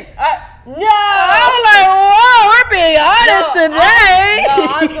like dick. No. I was like, whoa, we're being honest today. No,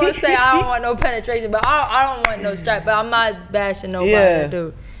 I was gonna say I don't want no penetration, but I don't want no strap. But I'm not bashing nobody that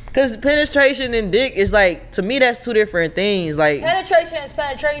do. Because penetration and dick is like, to me, that's two different things. Like, Penetration is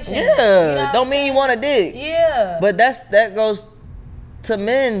penetration. yeah, You know what don't I'm mean saying? you want a dick. Yeah. But that goes to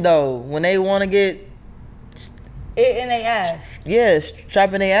men though, when they want to get It in their ass.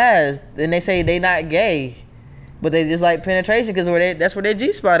 strapping their ass, and they say they not gay, but they just like penetration because that's where their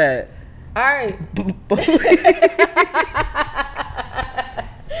G spot at. All right.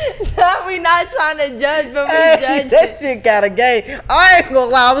 No, we not trying to judge, but we judge That it. shit kinda gay. I ain't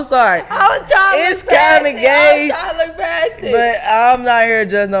gonna lie, I'm sorry. I was trying to It's look past kinda it. gay, I was trying to look past it. But I'm not here to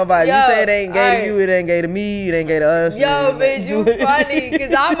judge nobody. Yo, You say it ain't gay alright. to you, it ain't gay to me, it ain't gay to us. Yo, bitch, you funny,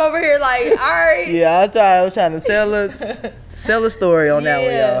 because I'm over here like, all right. Yeah, I was trying to sell a story on that one,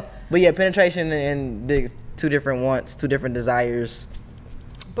 Yeah. y'all. But yeah, penetration and dick, two different wants, two different desires.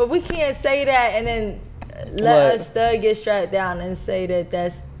 But we can't say that and then What? let a stud get strapped down and say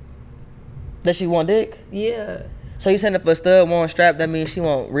that's, Does she want dick? yeah. So you saying if a stud won't strap, that means she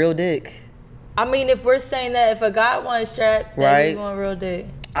want real dick? I mean, if we're saying that if a guy wants strap, then Right. he want real dick.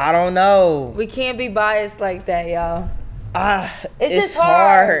 I don't know. We can't be biased like that, y'all. It's just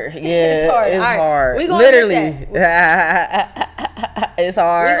hard. Yeah, It's hard. it's All right, hard. we gonna Literally, it's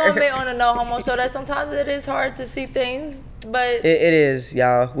hard. We're gonna be on a No Homo Show that sometimes it is hard to see things, but It is,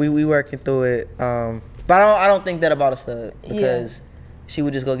 y'all. We working through it. But I don't think that about a stud because she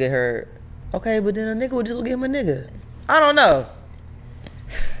would just go get her. Okay, but then a nigga would just go get him a nigga. I don't know.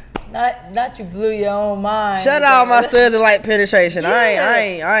 not you blew your own mind. Shout out my studs that like penetration.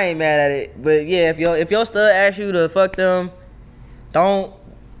 I ain't mad at it. But yeah, if your stud asks you to fuck them, don't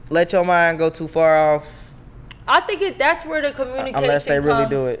let your mind go too far off. I think that's where the communication unless they really comes.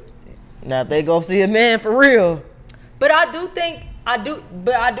 do it. Now if they go see a man for real. But I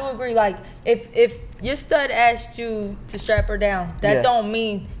do agree. Like if your stud asked you to strap her down, that don't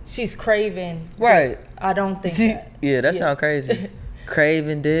mean she's craving. Right. I don't think that. Yeah, that sounds crazy.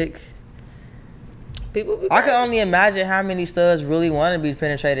 Craving dick. People be I crazy. can only imagine how many studs really want to be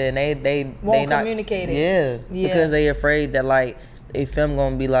penetrated and they Won't not communicate it. Yeah, Yeah. because they afraid that like a film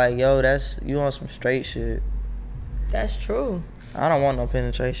gonna be like, yo, that's you on some straight shit. That's true. I don't want no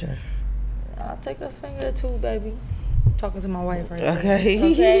penetration. I'll take a finger or two, baby. Talking to my wife right now.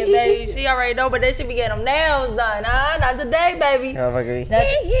 Okay. Okay, baby. She already know, but they should be getting them nails done. Not today, baby. Oh, okay. Nah.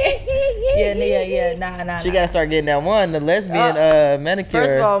 She gotta start getting that one, the lesbian manicure.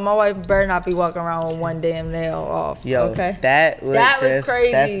 First of all, my wife better not be walking around with one damn nail off. Yo, okay. that was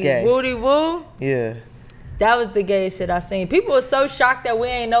crazy. That's gay. Woody woo. Yeah. That was the gayest shit I seen. People were so shocked that we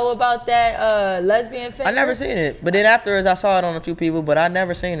ain't know about that lesbian finger. I never seen it, but then afterwards I saw it on a few people, but I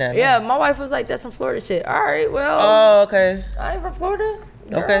never seen that. Yeah, my wife was like, "That's some Florida shit." All right, well. Oh, okay. I ain't from Florida.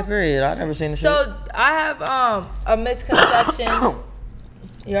 Girl. Okay, period. I never seen the shit. So I have a misconception.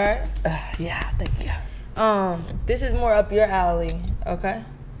 You alright? Yeah, thank you. This is more up your alley. Okay.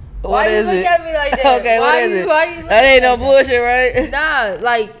 What Why is you look it? at me like that? Okay, why what is it? Why you That ain't no looking bullshit, right? Nah,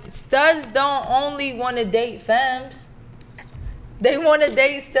 like studs don't only want to date femmes. They want to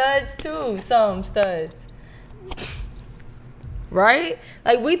date studs too. Some studs. Right?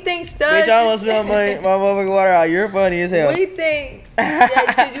 Like we think studs. Bitch, I almost spilled my motherfucking water out. You're funny as hell. We think that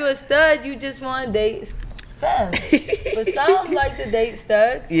because you a stud, you just want to date femmes. But some like to date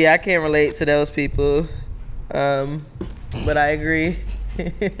studs. Yeah, I can't relate to those people. But I agree.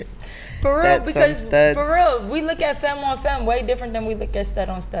 For real, That because some studs- for real, we look at femme on femme way different than we look at stud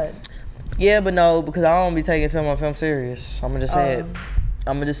on stud. Yeah, but no, because I don't be taking film on film serious. I'm gonna just say it.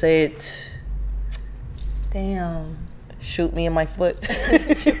 I'm gonna just say it. Damn. Shoot me in my foot. Yo,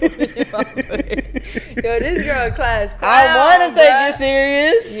 this girl class. I want to take bruh. it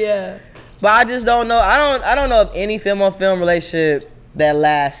serious. Yeah. But I just don't know. I don't know of any film on film relationship that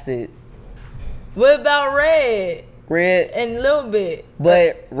lasted. What about Red Red, and Lil Bit?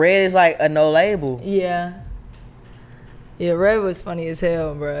 but Red is like a no label. Yeah. Yeah, Red was funny as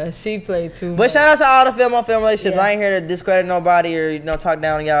hell, bruh. She played too much. But shout out to all the film on film relationships. Yeah. I ain't here to discredit nobody or talk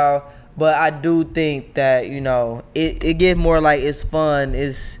down on y'all. But I do think that it get more like it's fun.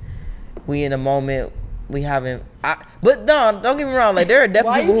 It's we in a moment we haven't. But don't get me wrong. Like there are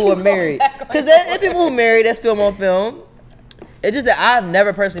definitely people who are married. Because there are people who married that's film on film. It's just that I've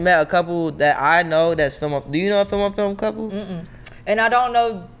never personally met a couple that I know that's film on. Do you know a film on film couple? Mm-mm. And I don't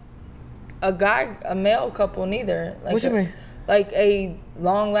know a male couple neither. Like What you mean? Like a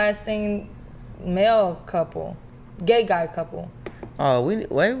long-lasting male couple, gay guy couple. Oh, maybe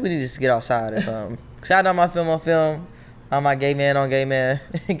we need to just get outside or something. Shout out my film on film. I'm my gay man on gay man.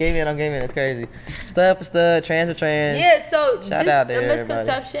 Gay man on gay man. That's crazy. Stud for stud, trans for trans. Yeah, so Shout just out to the everybody.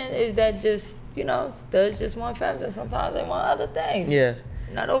 misconception is that just, studs just want femmes and sometimes they want other things. Yeah.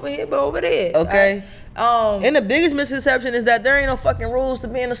 Not over here, but over there. Okay. Alright? And the biggest misconception is that there ain't no fucking rules to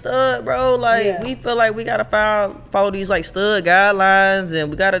being a stud, bro. Like, Yeah. we feel like we gotta follow these like stud guidelines and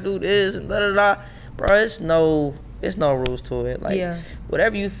we gotta do this and da da da. Bro, it's no rules to it. Like, Yeah.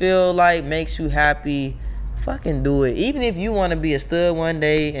 whatever you feel like makes you happy, fucking do it. Even if you want to be a stud one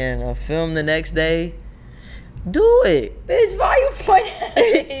day and a film the next day, do it. Bitch, why you pointing at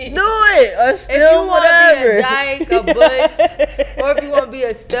me? Do it. A If still you want to whatever. be a dyke, a butch, or if you want to be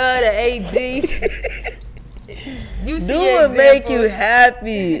a stud, an AG, you see Do your what make you examples.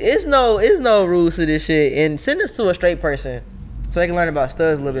 happy. It's no rules to this shit. And send this to a straight person so they can learn about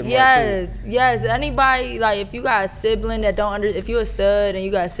studs a little bit more too. Yes. Anybody, like, if you got a sibling that don't if you a stud and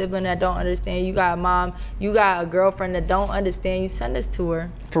you got a sibling that don't understand, you got a mom, you got a girlfriend that don't understand, you send this to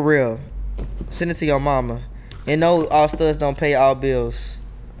her. For real. Send it to your mama. And no, all studs don't pay all bills.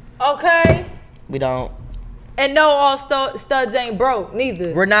 Okay. We don't. And no, all studs ain't broke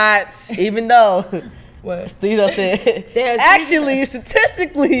neither. We're not, even though. What? Steve said, Damn, actually,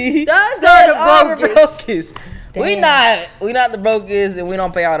 statistically, Studs are are the the brokest. brokest. We not the brokest, and we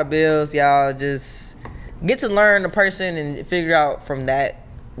don't pay all the bills. Y'all just get to learn the person and figure out from that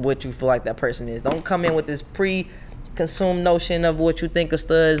what you feel like that person is. Don't come in with this pre-consumed notion of what you think a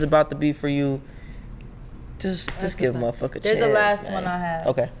stud is about to be for you. Just give a motherfucker a chance. There's a last man. one I have.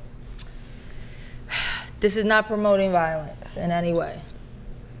 Okay. This is not promoting violence in any way,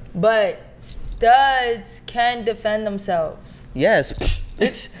 but studs can defend themselves. Yes,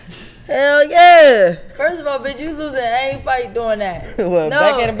 bitch. Hell yeah. First of all, bitch, you losing any fight doing that. What, No,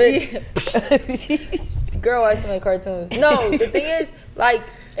 back in a bitch? The girl likes to make cartoons. No, the thing is, like,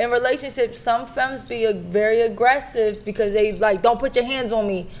 in relationships, some femmes be very aggressive because they, like, don't put your hands on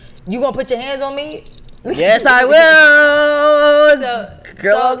me. You gonna put your hands on me? Yes, I will.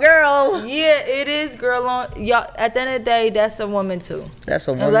 Girl. Yeah, it is girl on. Y'all, at the end of the day, that's a woman too. That's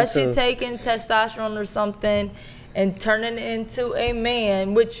a woman Unless too. you're taking testosterone or something and turning it into a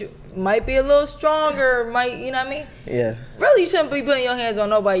man, which might be a little stronger, you know what I mean? Yeah. Really, you shouldn't be putting your hands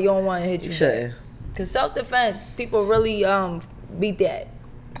on nobody you don't want to hit you. You shouldn't. Because self-defense, people really beat that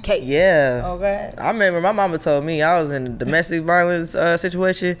case. Yeah. Okay. I remember my mama told me I was in a domestic violence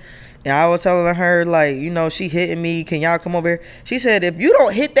situation, and I was telling her, like, you know, she hitting me. Can y'all come over here? She said, if you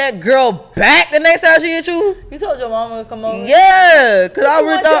don't hit that girl back the next time she hit you. You told your mama to come over? Yeah, because I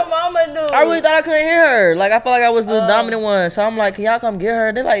really What thought. your mama do? I really thought I couldn't hear her. Like, I felt like I was the dominant one. So I'm like, can y'all come get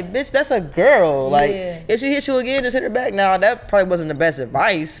her? They're like, bitch, that's a girl. Like, if she hit you again, just hit her back. Now, that probably wasn't the best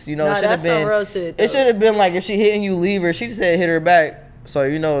advice. You know, Nah, it should have that's been. some real shit, though. It should have been like, if she hitting you, leave her. She just said hit her back. So,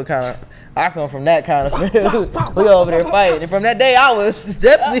 you know, it kind of. I come from that kind of we over there fighting. And from that day, I was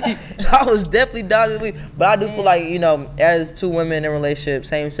definitely dodging. But I do feel like, you know, as two women in a relationship,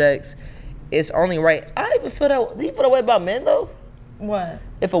 same sex, it's only right. I even feel that. Do you feel that way about men though? What?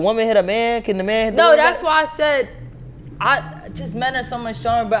 If a woman hit a man, can the man hit the No, woman that's back? why I said just men are so much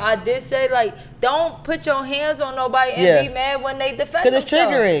stronger. But I did say, like, don't put your hands on nobody and be mad when they defend Because it's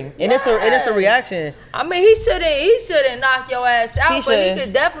themselves. triggering and it's a reaction. I mean, he shouldn't knock your ass out, but shouldn't. he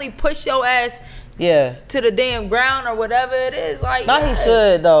could definitely push your ass Yeah. to the damn ground or whatever it is. Like, Not he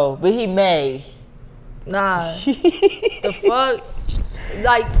should though, but he may. Nah. The fuck?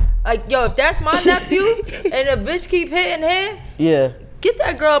 Like, yo, if that's my nephew and a bitch keep hitting him, Yeah. get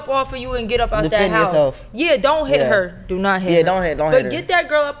that girl up off of you and get up out Defend that house. yourself. Yeah, don't hit her. Do not hit her. Don't hit But her. get that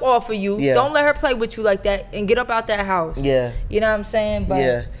girl up off of you. Yeah. Don't let her play with you like that and get up out that house. Yeah. You know what I'm saying? But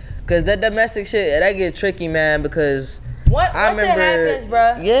Yeah. Because that domestic shit, that get tricky, man, because once remember, it happens,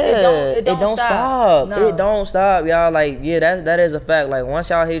 bruh, yeah, it don't stop. No. It don't stop, y'all. Like, yeah, that is a fact. Like, once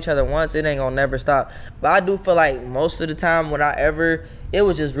y'all hit each other once, it ain't gonna never stop. But I do feel like most of the time it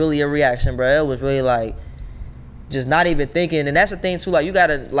was just really a reaction, bro. It was really like just not even thinking. And that's the thing too. Like, you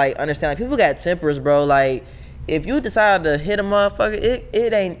gotta like understand. Like, people got tempers, bro. Like, if you decide to hit a motherfucker,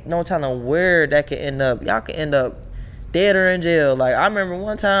 it ain't no telling where that can end up. Y'all can end up dead or in jail. Like, I remember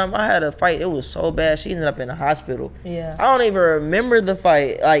one time I had a fight. It was so bad. She ended up in the hospital. Yeah. I don't even remember the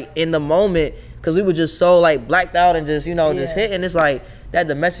fight, like, in the moment, because we were just so, like, blacked out and just, you know, just hitting. It's like, that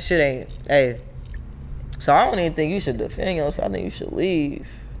domestic shit ain't, hey. So I don't even think you should defend yourself. I think you should leave.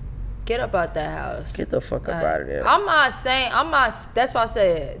 Get up out that house. Get the fuck up out of there. That's why I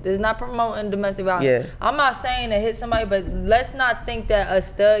said, this is not promoting domestic violence. Yeah. I'm not saying to hit somebody, but let's not think that a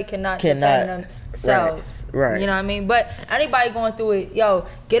stud cannot defend themselves. Right. You know what I mean? But anybody going through it, yo,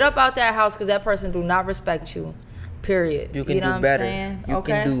 get up out that house because that person do not respect you. Period. You can know do what better. I'm saying? You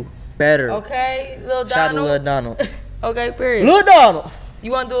can do better. Okay, Lil Donald. Shout out to Lil Donald. Okay, period. Lil Donald.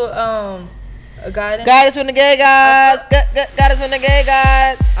 You want to do a guidance? Guidance from the gay guys. Guidance from the gay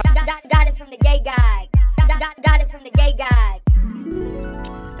guys. Guidance from the gay guy. Guidance from the gay guy.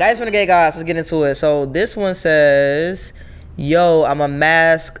 Guys from the gay guys, let's get into it. So this one says, yo, I'm a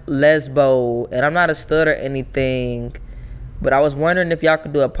mask lesbo, and I'm not a stud or anything, but I was wondering if y'all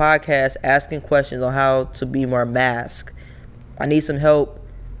could do a podcast asking questions on how to be more mask. I need some help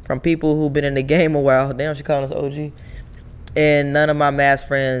from people who've been in the game a while. Damn, she calling us OG. And none of my mask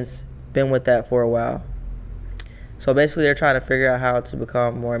friends been with that for a while. So basically, they're trying to figure out how to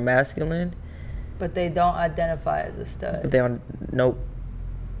become more masculine. But they don't identify as a stud. But they don't, nope.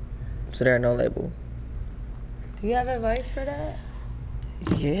 So they're no label. Do you have advice for that?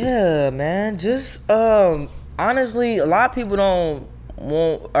 Yeah, man. Just honestly, a lot of people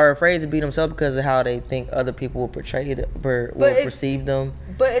are afraid to be themselves because of how they think other people will perceive them.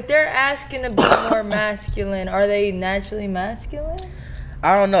 But if they're asking to be more masculine, are they naturally masculine?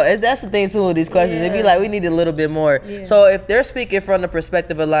 I don't know. That's the thing too with these questions. It'd be like, we need a little bit more. Yeah. So if they're speaking from the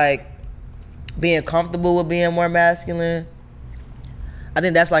perspective of like being comfortable with being more masculine, I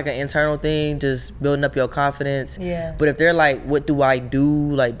think that's like an internal thing, just building up your confidence. Yeah. But if they're like, what do I do?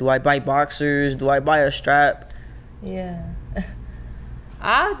 Like, do I buy boxers? Do I buy a strap? Yeah.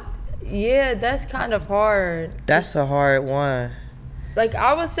 That's kind of hard. That's a hard one. Like,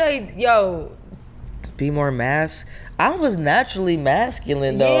 I would say, yo, be more I was naturally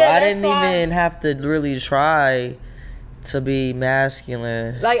masculine though. Yeah, I didn't why, even have to really try to be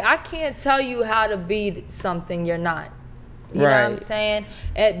masculine. like, I can't tell you how to be something you're not. You know what I'm Right. saying?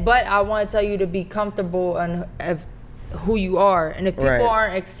 But I want to tell you to be comfortable and who you are. And if people Right.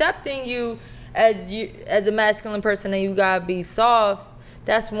 aren't accepting you as a masculine person and you gotta be soft,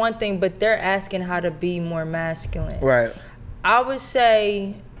 that's one thing. But they're asking how to be more masculine. Right. I would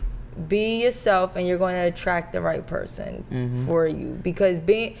say be yourself and you're going to attract the right person for you, because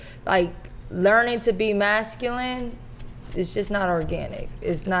being like learning to be masculine, it's just not organic.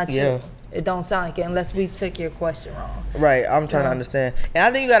 It's not Yeah. you. It don't sound like it unless we took your question wrong. Right. I'm trying to understand. And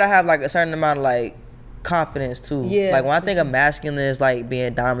I think you gotta have like a certain amount of like confidence too. Yeah. Like when I think of masculine is like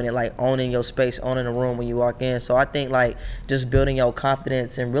being dominant, like owning your space, owning the room when you walk in. So I think like just building your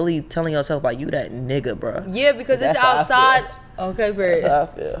confidence and really telling yourself like you that nigga, bro. Yeah, because it's That's how I outside. feel. Okay, Britt. That's how I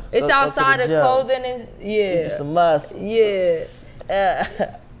feel. It's Go to outside the of gym. clothing and Get you some muscle.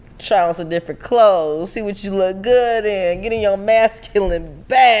 Yeah. Try on some different clothes. See what you look good in. Get in your masculine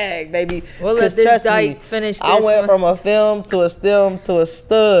bag, baby. We'll let 'Cause this trust me, dyke finish I this went one. from a film to a stem to a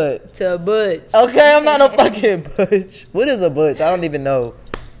stud. To a butch. Okay, I'm not no fucking butch. What is a butch? I don't even know.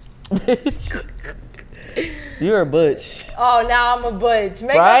 You're a butch. Oh, now I'm a butch.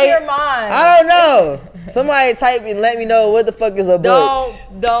 Make Right? up your mind. I don't know. Somebody type and let me know what the fuck is a butch.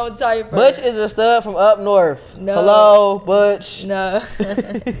 Don't type her. Butch is a stud from up north. No. Hello, Butch. No.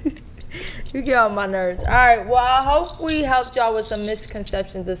 You get on my nerves. All right. Well, I hope we helped y'all with some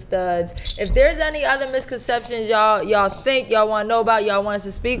misconceptions of studs. If there's any other misconceptions y'all think y'all want to know about, y'all want us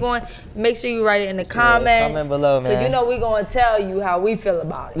to speak on, make sure you write it in the comments. comment below, man. Because you know we're going to tell you how we feel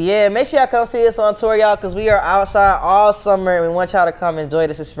about it. Yeah, make sure y'all come see us on tour, y'all, because we are outside all summer and we want y'all to come enjoy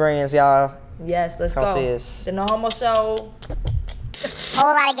this experience, y'all. Yes, let's Come go. see us. The No Homo Show.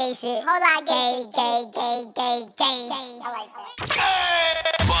 Whole lot of gay shit. Whole lot of gay. I like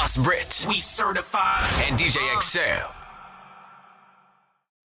that. Boss Britt. We certified. And DJ eXeL.